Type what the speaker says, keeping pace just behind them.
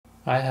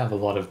I have a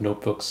lot of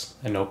notebooks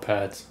and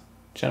notepads,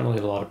 generally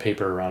a lot of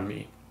paper around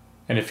me.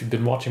 And if you've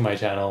been watching my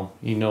channel,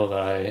 you know that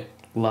I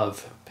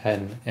love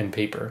pen and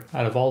paper.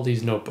 Out of all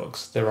these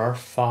notebooks, there are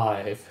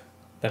 5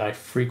 that I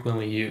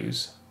frequently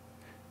use.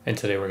 And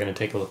today we're going to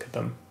take a look at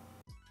them.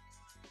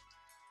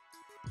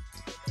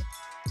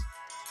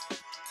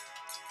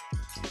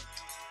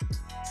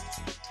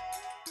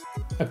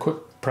 A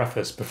quick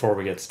preface before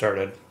we get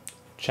started.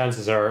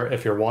 Chances are,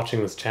 if you're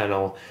watching this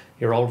channel,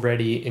 you're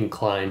already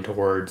inclined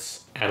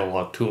towards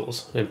analog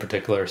tools, in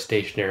particular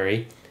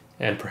stationery,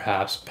 and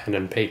perhaps pen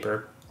and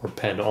paper, or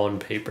pen on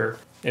paper.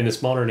 In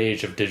this modern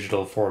age of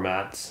digital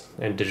formats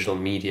and digital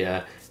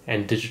media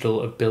and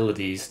digital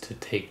abilities to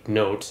take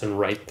notes and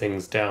write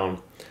things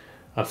down,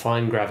 I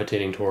find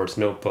gravitating towards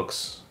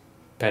notebooks,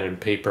 pen and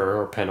paper,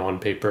 or pen on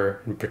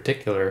paper in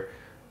particular,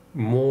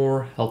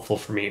 more helpful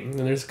for me. And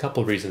there's a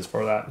couple of reasons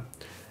for that.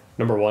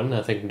 Number one,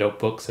 I think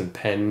notebooks and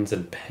pens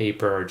and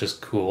paper are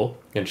just cool,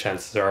 and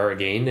chances are,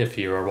 again, if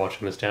you are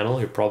watching this channel,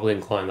 you're probably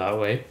inclined that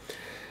way.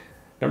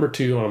 Number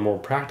two, on a more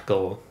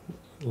practical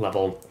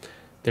level,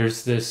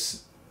 there's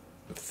this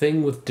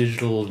thing with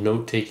digital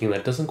note-taking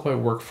that doesn't quite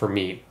work for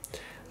me.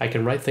 I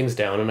can write things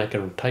down and I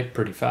can type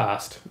pretty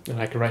fast, and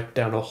I can write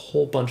down a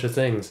whole bunch of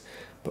things,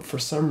 but for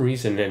some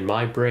reason in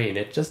my brain,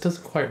 it just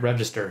doesn't quite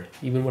register.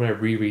 Even when I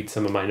reread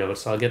some of my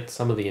notes, I'll get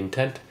some of the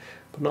intent,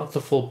 but not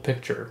the full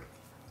picture.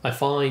 I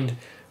find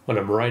when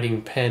I'm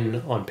writing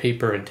pen on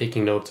paper and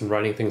taking notes and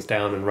writing things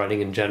down and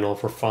writing in general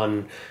for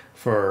fun,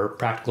 for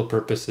practical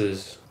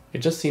purposes, it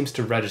just seems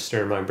to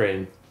register in my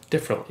brain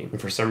differently.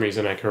 And for some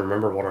reason I can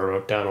remember what I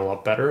wrote down a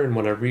lot better, and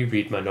when I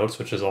reread my notes,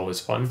 which is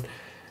always fun,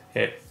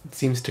 it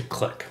seems to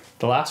click.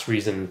 The last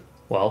reason,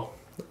 well,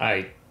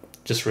 I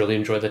just really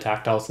enjoy the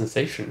tactile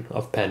sensation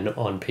of pen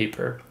on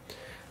paper.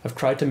 I've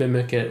tried to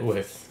mimic it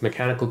with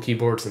mechanical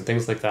keyboards and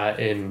things like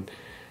that in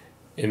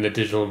the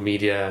digital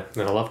media,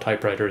 and I love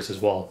typewriters as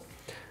well.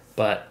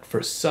 But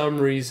for some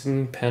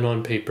reason, pen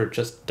on paper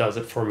just does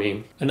it for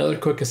me. Another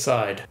quick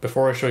aside,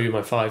 before I show you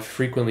my 5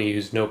 frequently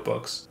used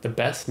notebooks, the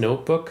best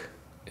notebook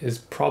is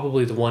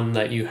probably the one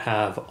that you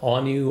have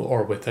on you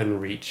or within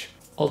reach.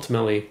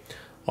 Ultimately,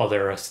 while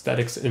there are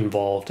aesthetics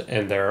involved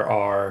and there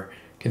are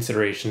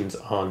considerations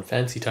on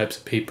fancy types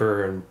of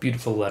paper and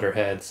beautiful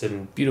letterheads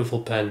and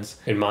beautiful pens,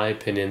 in my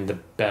opinion, the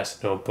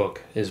best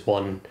notebook is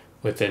one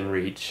within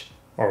reach,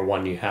 or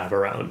one you have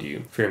around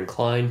you. If you're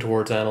inclined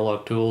towards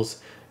analog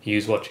tools,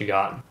 use what you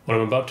got. What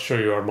I'm about to show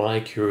you are my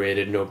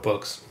curated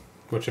notebooks,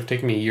 which have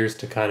taken me years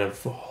to kind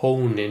of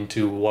hone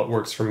into what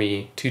works for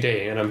me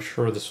today, and I'm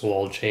sure this will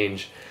all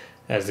change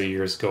as the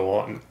years go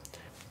on.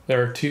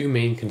 There are 2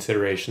 main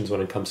considerations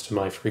when it comes to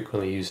my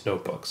frequently used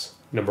notebooks.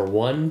 Number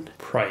 1,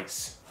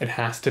 price. It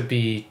has to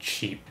be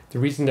cheap. The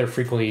reason they're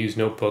frequently used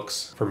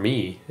notebooks for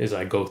me is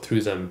I go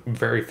through them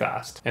very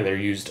fast and they're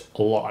used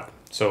a lot.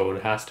 So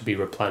it has to be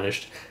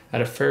replenished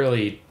at a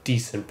fairly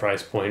decent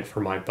price point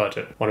for my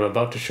budget. What I'm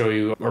about to show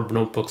you are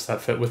notebooks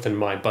that fit within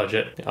my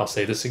budget. I'll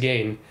say this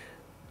again,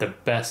 the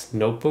best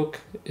notebook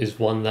is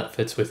one that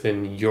fits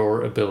within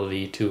your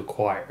ability to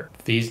acquire.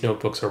 These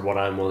notebooks are what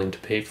I'm willing to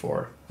pay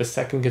for. The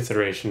second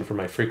consideration for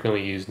my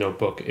frequently used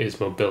notebook is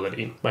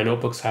mobility. My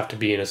notebooks have to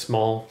be in a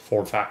small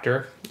form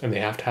factor, and they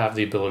have to have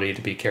the ability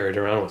to be carried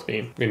around with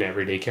me in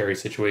everyday carry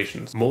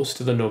situations. Most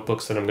of the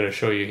notebooks that I'm going to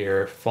show you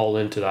here fall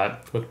into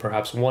that, with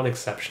perhaps one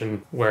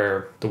exception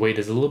where the weight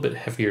is a little bit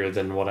heavier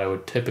than what I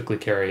would typically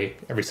carry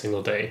every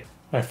single day.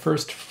 My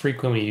first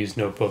frequently used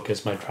notebook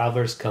is my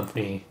Traveler's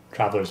Company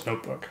Traveler's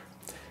Notebook.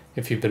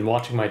 If you've been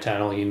watching my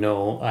channel, you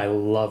know I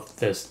love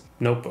this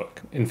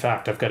notebook. In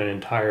fact, I've got an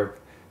entire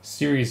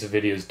series of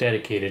videos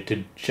dedicated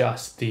to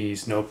just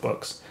these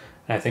notebooks,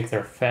 and I think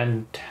they're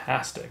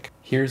fantastic.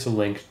 Here's a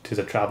link to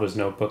the Traveler's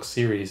Notebook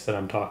series that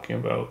I'm talking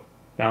about.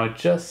 Now, I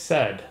just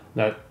said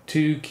that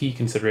 2 key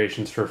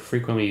considerations for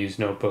frequently used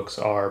notebooks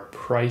are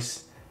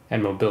price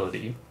and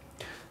mobility.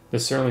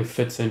 This certainly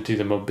fits into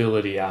the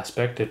mobility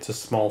aspect. It's a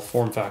small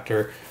form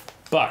factor,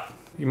 but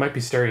you might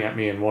be staring at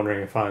me and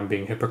wondering if I'm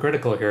being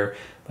hypocritical here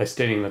by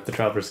stating that the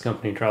Traveler's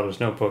Company Traveler's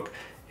Notebook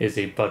is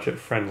a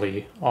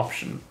budget-friendly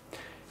option.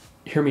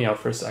 Hear me out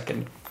for a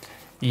second.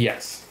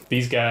 Yes,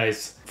 these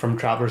guys from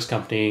Traveler's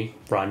Company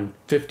run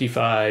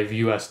 $55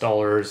 US,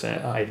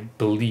 I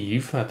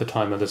believe, at the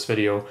time of this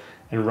video,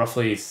 and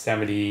roughly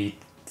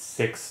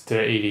 76 to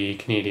 80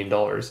 Canadian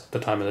dollars at the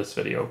time of this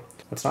video.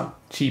 That's not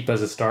cheap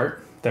as a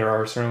start. There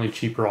are certainly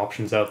cheaper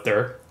options out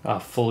there,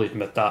 I'll fully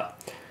admit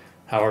that.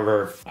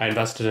 However, I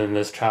invested in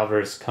this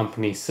Traveler's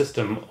Company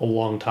system a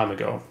long time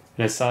ago.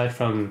 And aside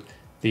from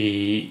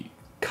the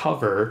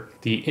cover,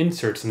 the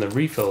inserts and the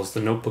refills, the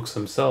notebooks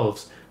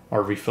themselves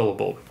are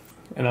refillable.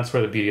 And that's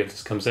where the beauty of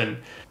this comes in.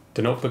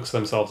 The notebooks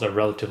themselves are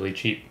relatively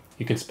cheap.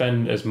 You can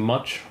spend as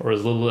much or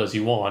as little as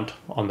you want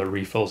on the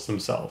refills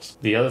themselves.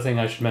 The other thing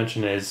I should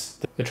mention is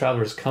the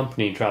Traveler's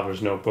Company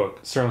Traveler's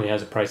Notebook certainly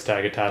has a price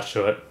tag attached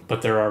to it,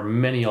 but there are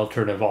many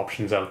alternative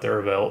options out there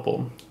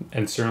available,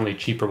 and certainly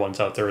cheaper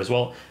ones out there as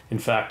well. In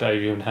fact,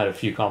 I've even had a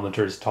few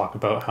commenters talk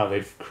about how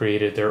they've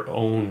created their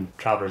own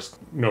Traveler's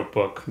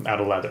Notebook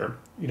out of leather.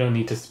 You don't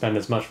need to spend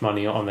as much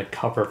money on the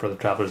cover for the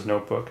Traveler's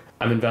Notebook.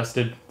 I'm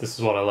invested, this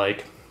is what I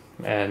like,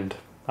 and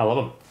I love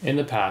them. In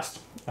the past,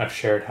 I've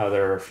shared how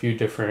there are a few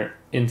different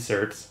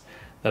inserts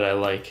that I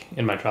like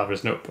in my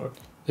Traveler's Notebook.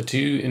 The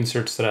two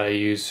inserts that I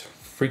use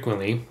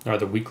frequently are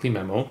the weekly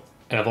memo,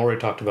 and I've already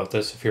talked about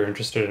this. If you're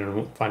interested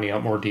in finding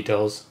out more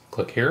details,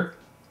 click here.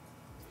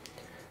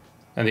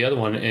 And the other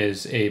one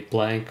is a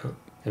blank,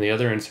 and the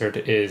other insert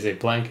is a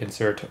blank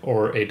insert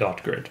or a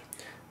dot grid.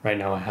 Right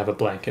now I have a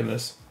blank in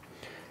this.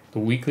 The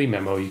weekly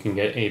memo, you can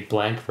get a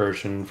blank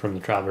version from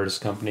the Traveler's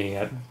Company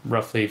at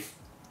roughly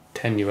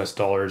 $10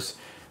 US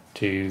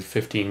to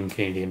 15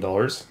 Canadian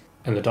dollars.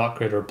 And the dot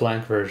grid or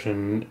blank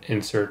version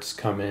inserts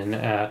come in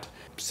at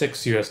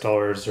 $6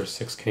 US or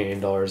 6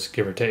 Canadian dollars,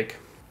 give or take.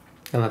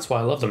 And that's why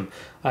I love them.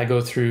 I go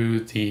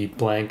through the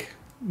blank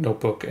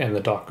notebook and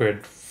the dot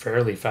grid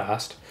fairly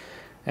fast.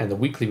 And the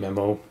weekly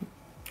memo,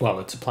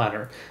 well, it's a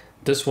planner.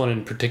 This one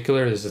in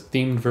particular is a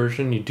themed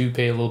version. You do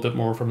pay a little bit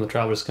more from the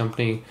Traveler's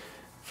Company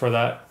for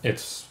that.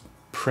 It's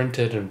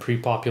printed and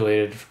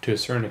pre-populated to a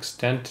certain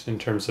extent in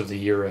terms of the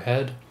year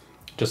ahead,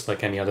 just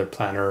like any other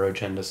planner or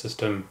agenda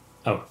system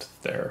out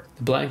there.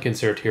 The blank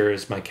insert here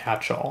is my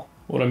catch-all.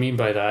 What I mean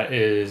by that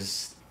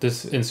is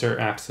this insert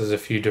acts as a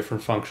few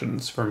different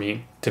functions for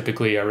me.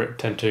 Typically, I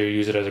tend to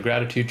use it as a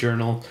gratitude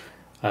journal.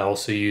 I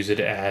also use it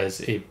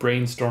as a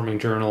brainstorming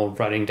journal,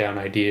 writing down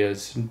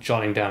ideas,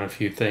 jotting down a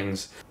few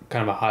things,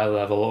 kind of a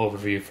high-level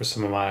overview for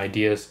some of my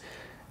ideas.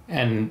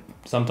 And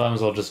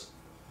sometimes I'll just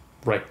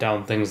write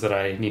down things that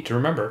I need to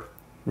remember.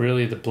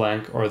 Really, the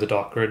blank or the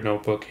dot grid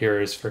notebook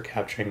here is for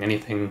capturing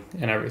anything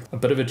and everything. A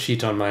bit of a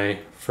cheat on my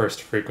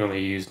first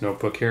frequently used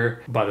notebook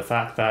here by the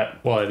fact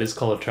that, while it is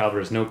called a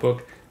Traveler's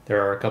Notebook,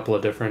 there are a couple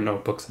of different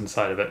notebooks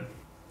inside of it.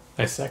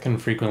 My second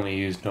frequently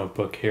used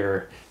notebook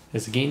here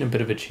is again a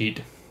bit of a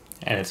cheat,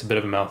 and it's a bit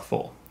of a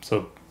mouthful,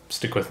 so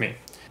stick with me.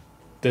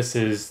 This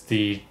is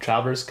the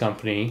Traveler's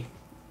Company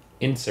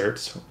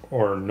inserts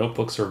or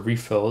notebooks or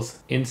refills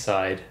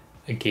inside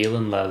a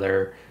Galen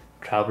leather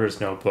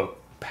Traveler's Notebook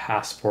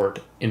passport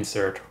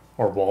insert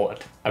or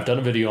wallet. I've done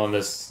a video on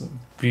this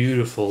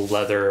beautiful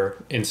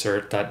leather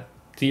insert that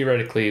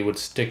theoretically would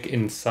stick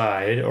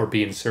inside or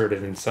be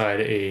inserted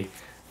inside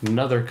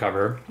another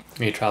cover,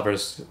 a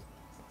Traveler's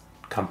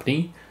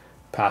Company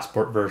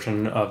passport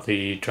version of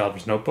the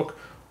Traveler's Notebook,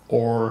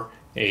 or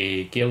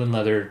a Galen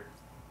leather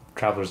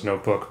Traveler's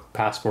Notebook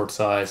passport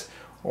size,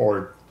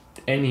 or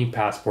any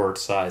passport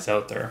size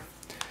out there.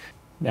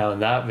 Now in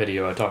that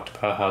video I talked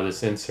about how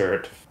this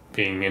insert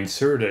being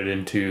inserted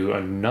into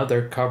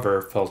another cover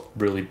felt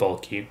really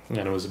bulky and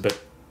it was a bit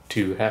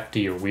too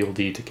hefty or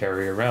wieldy to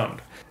carry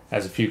around.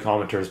 As a few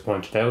commenters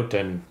pointed out,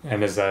 and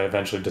as I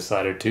eventually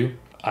decided to,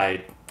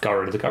 I got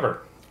rid of the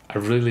cover. I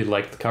really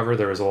liked the cover.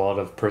 There was a lot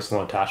of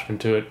personal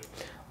attachment to it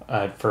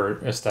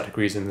for aesthetic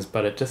reasons,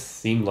 but it just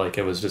seemed like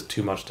it was just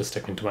too much to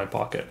stick into my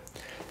pocket.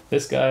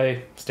 This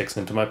guy sticks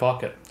into my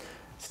pocket.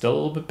 Still a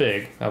little bit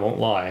big, I won't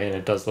lie, and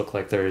it does look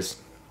like there's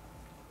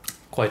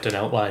quite an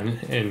outline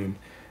in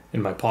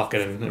my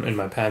pocket and in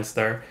my pants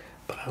there,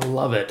 but I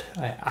love it.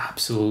 I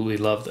absolutely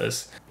love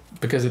this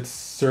because it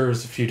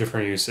serves a few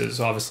different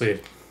uses. Obviously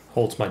it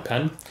holds my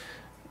pen,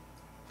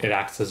 it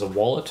acts as a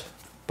wallet,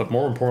 but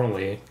more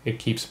importantly it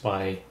keeps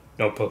my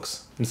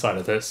notebooks inside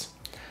of this.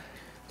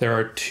 There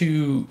are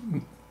two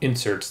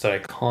inserts that I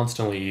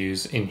constantly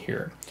use in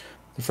here.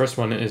 The first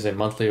one is a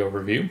monthly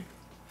overview.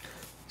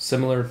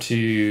 Similar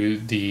to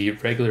the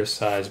regular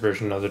size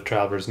version of the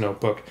Traveler's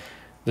Notebook,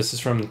 this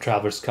is from the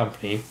Traveler's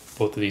Company,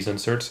 both of these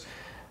inserts.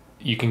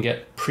 You can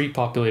get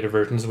pre-populated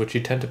versions, which you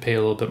tend to pay a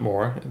little bit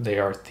more. They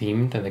are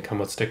themed and they come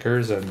with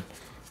stickers and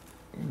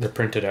they're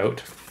printed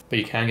out. But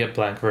you can get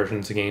blank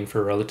versions again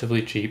for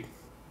relatively cheap.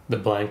 The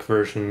blank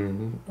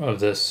version of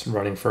this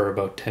running for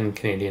about 10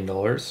 Canadian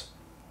dollars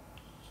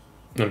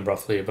and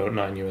roughly about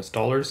 9 US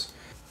dollars.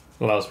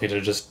 Allows me to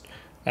just,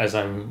 as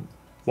I'm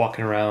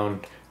walking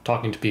around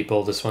talking to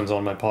people, this one's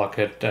on my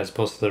pocket as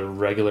opposed to the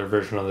regular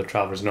version of the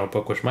Traveler's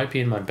Notebook, which might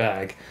be in my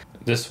bag.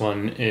 This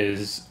one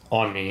is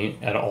on me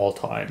at all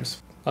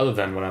times, other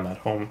than when I'm at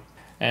home.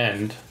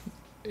 And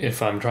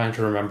if I'm trying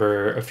to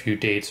remember a few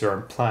dates or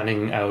I'm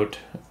planning out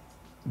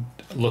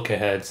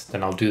look-aheads,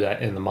 then I'll do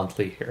that in the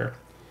monthly here.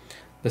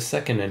 The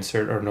second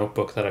insert or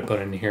notebook that I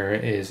put in here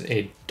is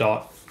a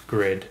dot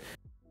grid.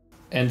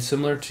 And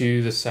similar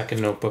to the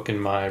second notebook in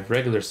my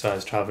regular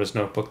size Traveler's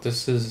Notebook,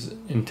 this is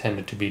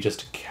intended to be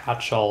just a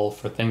catch-all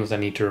for things I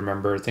need to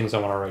remember, things I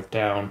want to write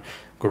down,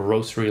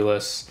 grocery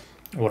lists,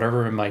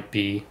 whatever it might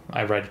be,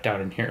 I write it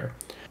down in here.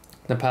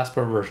 The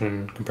passport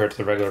version, compared to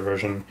the regular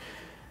version,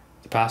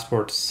 the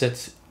passport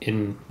sits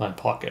in my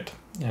pocket,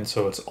 and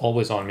so it's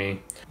always on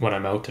me when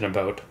I'm out and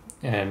about,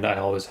 and I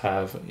always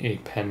have a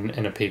pen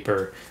and a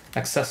paper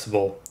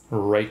accessible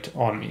right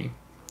on me,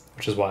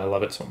 which is why I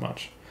love it so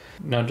much.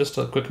 Now, just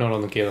a quick note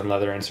on the Galen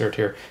leather insert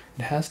here.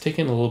 It has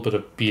taken a little bit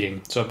of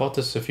beating. So I bought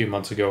this a few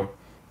months ago,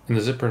 and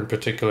the zipper in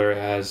particular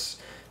has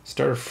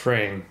started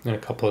fraying in a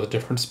couple of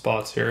different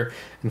spots here.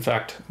 In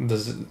fact,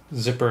 the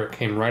zipper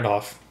came right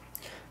off,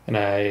 and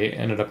I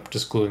ended up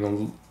just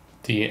gluing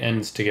the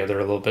ends together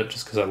a little bit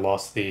just because I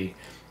lost the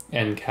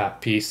end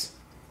cap piece.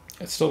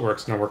 It still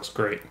works, and it works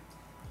great.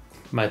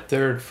 My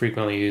third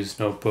frequently used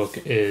notebook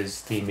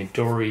is the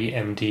Midori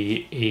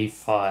MD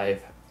A5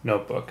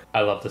 notebook.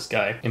 I love this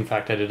guy. In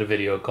fact, I did a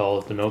video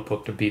called The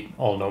Notebook to Beat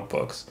All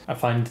Notebooks. I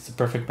find it's a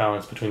perfect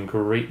balance between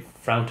great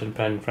fountain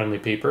pen friendly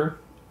paper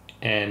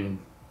and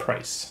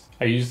price.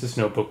 I use this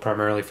notebook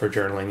primarily for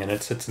journaling, and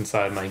it sits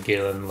inside my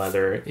Galen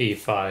leather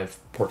A5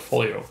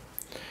 portfolio.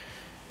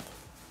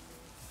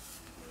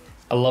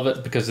 I love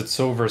it because it's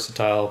so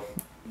versatile.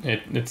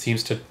 It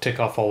seems to tick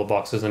off all the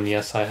boxes, and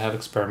yes, I have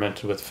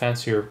experimented with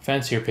fancier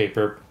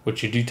paper,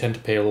 which you do tend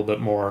to pay a little bit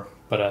more,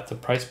 but at the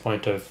price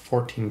point of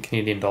 14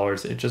 Canadian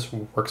dollars, it just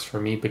works for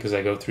me because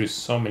I go through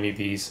so many of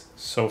these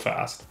so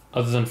fast.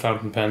 Other than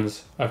fountain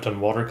pens, I've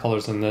done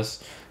watercolors in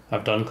this,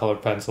 I've done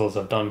colored pencils,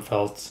 I've done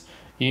felts,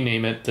 you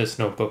name it, this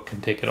notebook can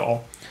take it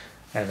all.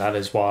 And that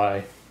is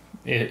why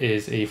it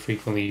is a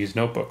frequently used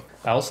notebook.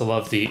 I also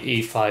love the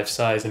A5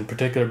 size in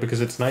particular because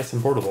it's nice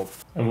and portable.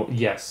 And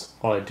yes,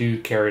 while I do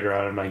carry it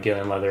around in my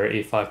Galen leather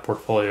A5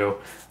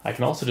 portfolio, I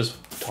can also just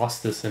toss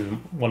this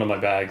in one of my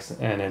bags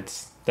and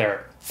it's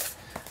there.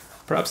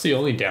 Perhaps the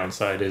only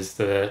downside is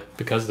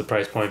because the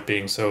price point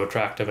being so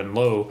attractive and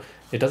low,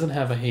 it doesn't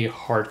have a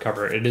hard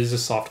cover. It is a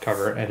soft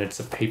cover and it's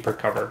a paper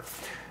cover.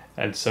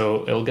 And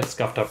so it'll get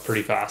scuffed up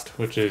pretty fast,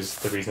 which is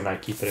the reason I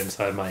keep it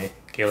inside my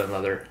Galen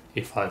leather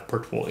A5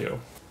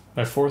 portfolio.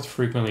 My fourth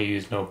frequently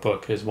used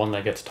notebook is one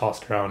that gets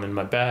tossed around in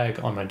my bag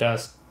on my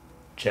desk,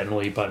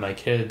 generally by my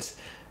kids,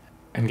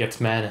 and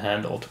gets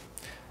manhandled.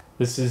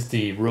 This is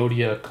the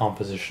Rhodia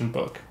composition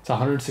book. It's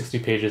 160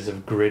 pages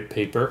of grid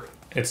paper.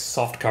 It's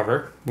soft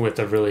cover with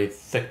a really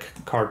thick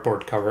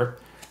cardboard cover,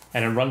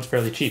 and it runs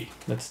fairly cheap.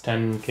 It's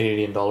 10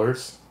 Canadian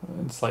dollars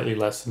and slightly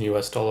less than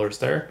US dollars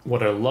there.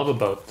 What I love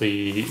about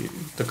the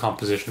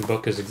composition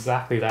book is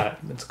exactly that.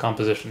 It's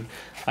composition.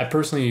 I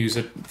personally use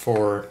it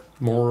for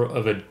more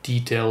of a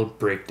detailed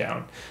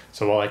breakdown.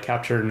 So while I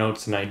capture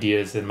notes and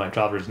ideas in my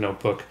traveler's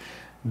notebook,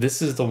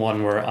 this is the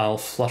one where I'll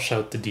flush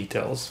out the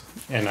details,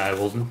 and I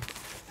will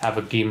have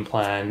a game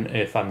plan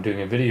if I'm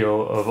doing a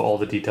video of all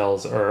the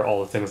details or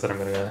all the things that I'm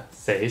going to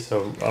say,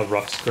 so a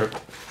rough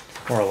script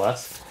more or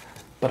less.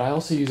 But I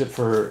also use it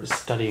for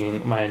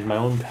studying my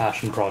own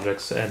passion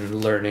projects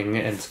and learning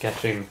and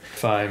sketching.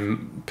 If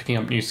I'm picking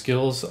up new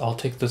skills, I'll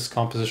take this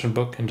composition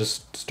book and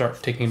just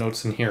start taking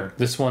notes in here.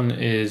 This one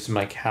is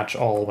my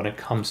catch-all when it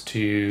comes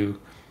to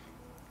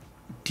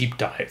deep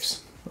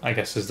dives, I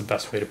guess is the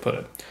best way to put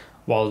it.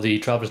 While the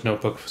Traveler's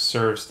Notebook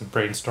serves the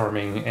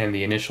brainstorming and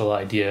the initial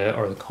idea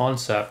or the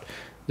concept,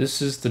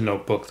 this is the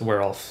notebook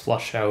where I'll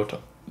flush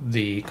out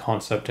the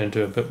concept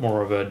into a bit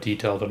more of a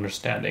detailed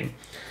understanding.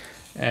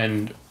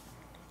 And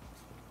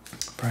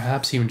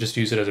perhaps even just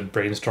use it as a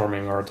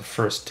brainstorming or the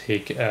first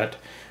take at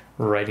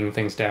writing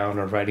things down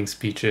or writing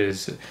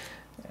speeches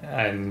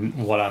and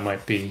what I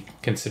might be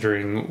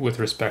considering with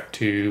respect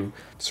to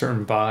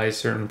certain buys,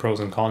 certain pros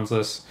and cons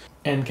lists,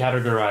 and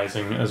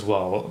categorizing as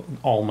well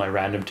all my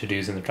random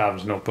to-dos in the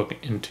Traveler's Notebook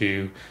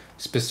into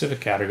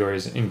specific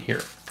categories in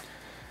here.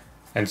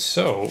 And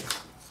so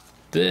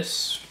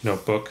this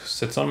notebook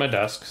sits on my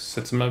desk,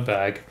 sits in my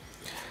bag,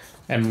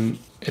 and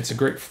it's a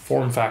great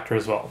form factor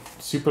as well.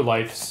 Super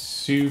light,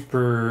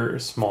 super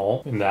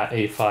small in that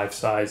A5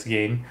 size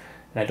game,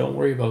 and I don't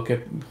worry about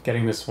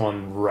getting this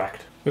one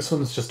wrecked. This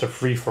one's just a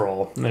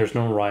free-for-all. There's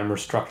no rhyme or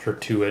structure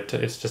to it.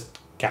 It just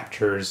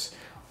captures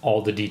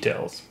all the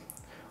details,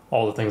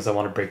 all the things I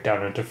want to break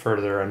down into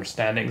further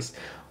understandings,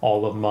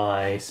 all of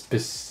my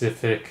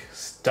specific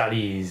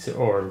studies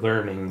or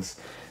learnings.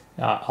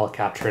 I'll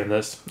capture in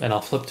this, and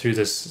I'll flip through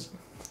this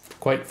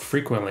quite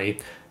frequently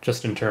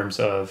just in terms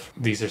of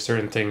these are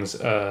certain things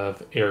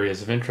of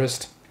areas of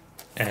interest,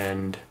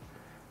 and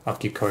I'll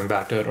keep coming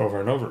back to it over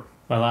and over.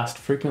 My last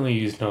frequently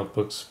used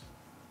notebooks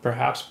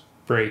perhaps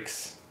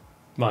breaks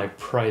my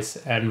price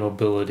and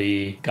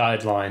mobility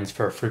guidelines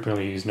for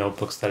frequently used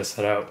notebooks that I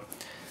set out.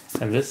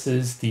 And this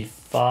is the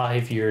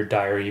 5-year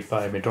diary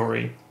by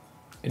Midori.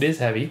 It is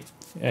heavy.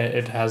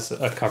 It has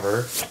a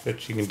cover,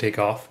 which you can take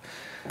off,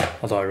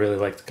 although I really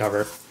like the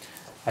cover.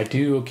 I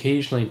do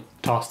occasionally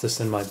toss this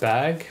in my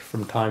bag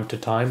from time to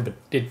time, but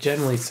it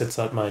generally sits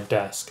at my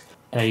desk,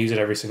 and I use it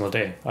every single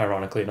day,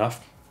 ironically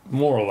enough.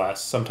 More or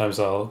less. Sometimes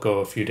I'll go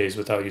a few days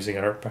without using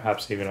it, or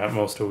perhaps even at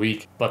most a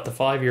week. But the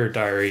 5-year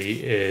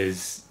diary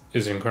is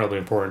incredibly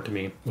important to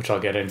me, which I'll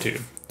get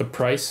into. The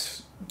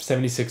price,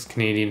 76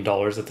 Canadian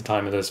dollars at the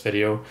time of this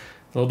video.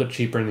 A little bit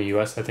cheaper in the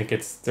US. I think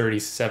it's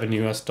 37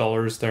 US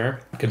dollars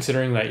there.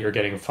 Considering that you're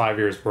getting 5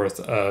 years worth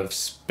of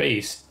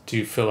space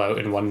to fill out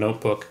in one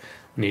notebook,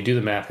 when you do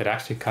the math, it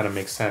actually kind of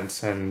makes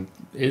sense and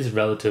is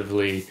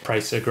relatively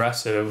price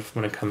aggressive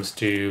when it comes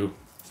to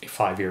a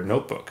 5-year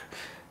notebook.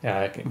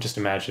 I can just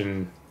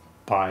imagine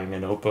buying a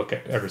notebook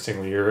every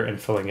single year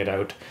and filling it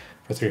out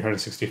for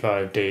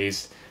 365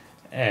 days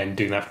and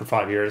doing that for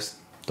 5 years.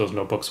 Those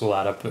notebooks will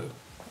add up,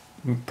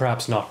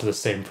 perhaps not to the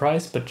same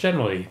price, but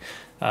generally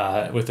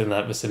within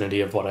that vicinity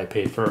of what I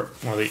paid for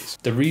one of these.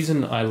 The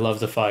reason I love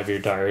the 5-year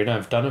diary, and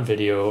I've done a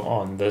video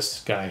on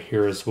this guy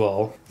here as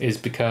well, is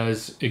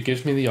because it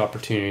gives me the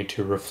opportunity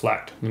to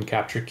reflect and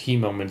capture key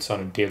moments on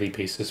a daily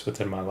basis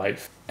within my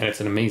life. And it's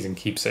an amazing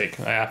keepsake.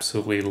 I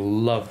absolutely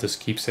love this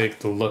keepsake,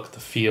 the look, the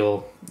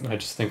feel. I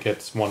just think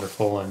it's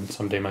wonderful, and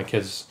someday my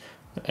kids,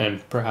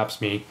 and perhaps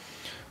me,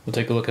 will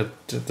take a look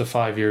at the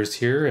 5 years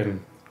here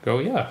and go,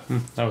 yeah,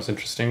 that was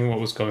interesting, what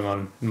was going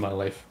on in my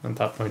life at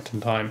that point in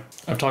time.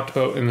 I've talked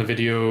about in the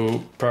video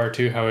prior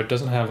to how it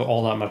doesn't have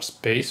all that much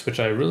space, which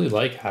I really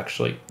like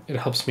actually. It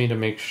helps me to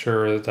make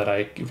sure that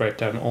I write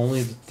down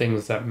only the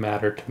things that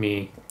matter to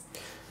me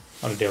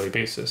on a daily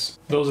basis.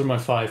 Those are my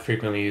 5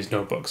 frequently used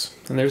notebooks.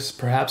 And there's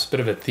perhaps a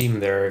bit of a theme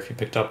there if you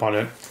picked up on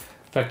it.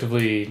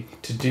 Effectively,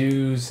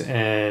 to-dos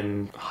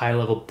and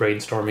high-level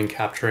brainstorming,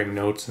 capturing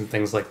notes and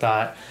things like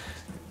that.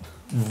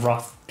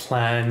 Rough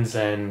plans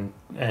and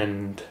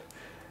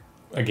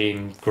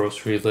again,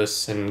 grocery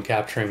lists and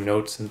capturing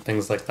notes and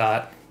things like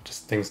that,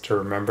 just things to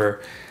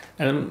remember.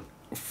 And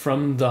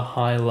from the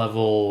high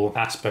level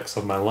aspects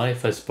of my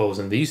life, I suppose,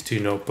 in these 2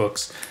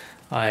 notebooks,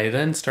 I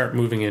then start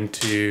moving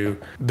into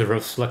the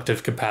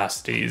reflective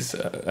capacities,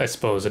 I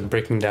suppose, and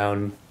breaking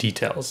down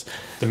details.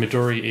 The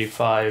Midori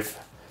A5,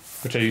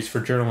 which I use for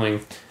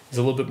journaling, is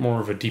a little bit more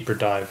of a deeper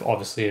dive,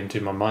 obviously,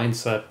 into my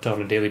mindset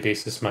on a daily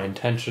basis, my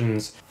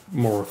intentions,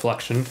 more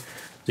reflection.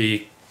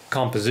 The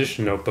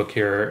composition notebook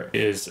here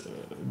is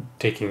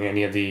taking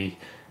any of the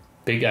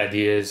big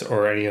ideas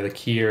or any of the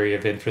key area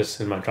of interest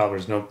in my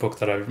traveler's notebook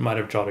that I might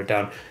have jotted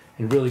down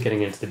and really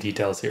getting into the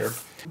details here.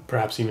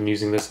 Perhaps even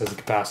using this as a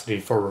capacity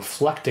for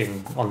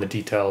reflecting on the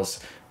details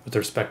with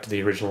respect to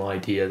the original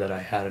idea that I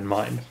had in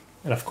mind.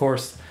 And of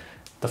course,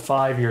 the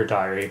 5-year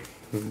diary,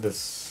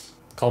 this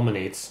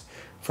culminates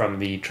from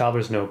the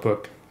traveler's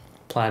notebook,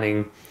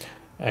 planning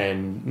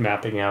and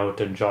mapping out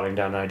and jotting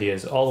down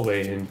ideas all the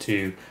way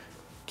into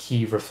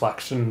key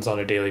reflections on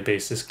a daily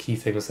basis, key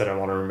things that I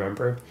want to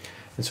remember.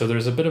 And so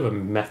there's a bit of a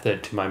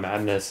method to my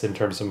madness in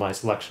terms of my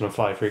selection of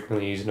 5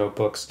 frequently used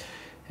notebooks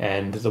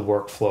and the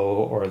workflow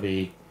or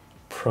the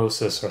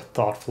process or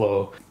thought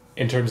flow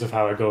in terms of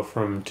how I go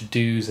from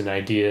to-dos and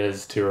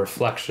ideas to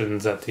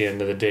reflections at the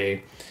end of the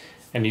day,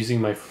 and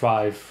using my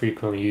 5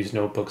 frequently used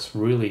notebooks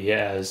really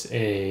as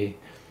a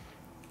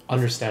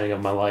understanding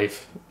of my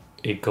life,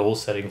 a goal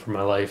setting for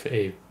my life,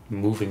 a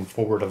moving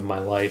forward of my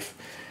life,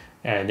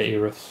 and a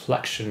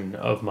reflection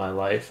of my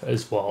life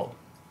as well.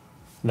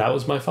 And that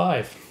was my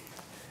 5.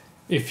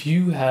 If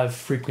you have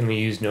frequently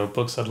used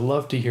notebooks, I'd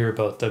love to hear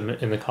about them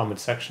in the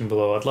comment section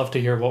below. I'd love to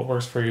hear what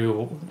works for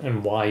you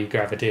and why you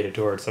gravitated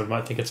towards them.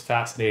 I think it's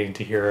fascinating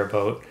to hear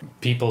about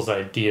people's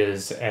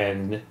ideas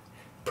and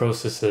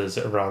processes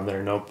around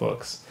their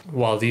notebooks.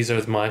 While these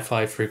are my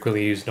 5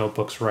 frequently used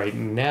notebooks right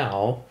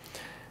now,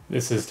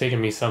 this has taken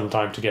me some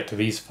time to get to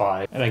these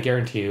 5, and I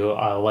guarantee you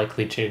I'll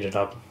likely change it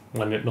up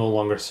when it no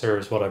longer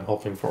serves what I'm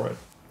hoping for it.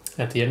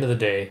 At the end of the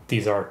day,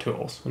 these are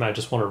tools, and I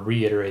just want to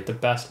reiterate the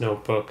best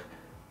notebook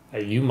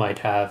that you might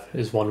have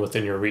is one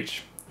within your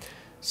reach.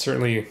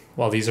 Certainly,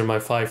 while these are my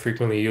 5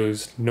 frequently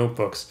used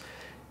notebooks,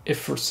 if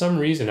for some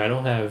reason I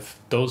don't have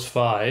those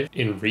 5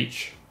 in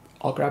reach,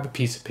 I'll grab a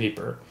piece of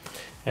paper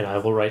and I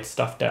will write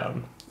stuff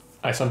down.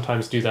 I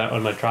sometimes do that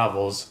on my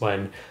travels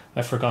when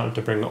I've forgotten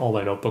to bring all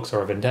my notebooks,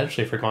 or I've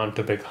intentionally forgotten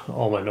to bring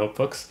all my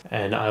notebooks,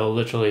 and I will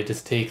literally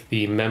just take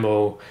the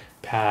memo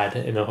pad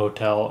in a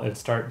hotel and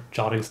start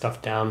jotting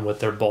stuff down with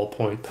their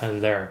ballpoint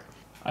pen there.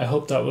 I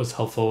hope that was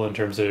helpful in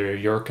terms of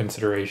your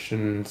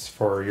considerations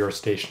for your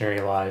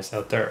stationery lives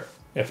out there.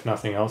 If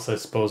nothing else, I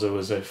suppose it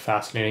was a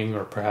fascinating,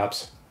 or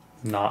perhaps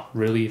not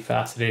really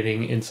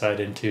fascinating, insight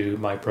into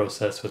my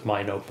process with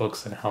my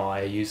notebooks and how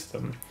I use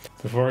them.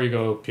 Before you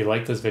go, if you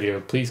like this video,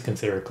 please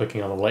consider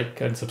clicking on the like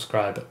and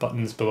subscribe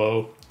buttons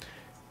below.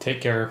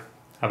 Take care,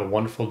 have a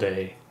wonderful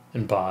day,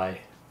 and bye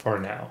for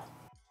now.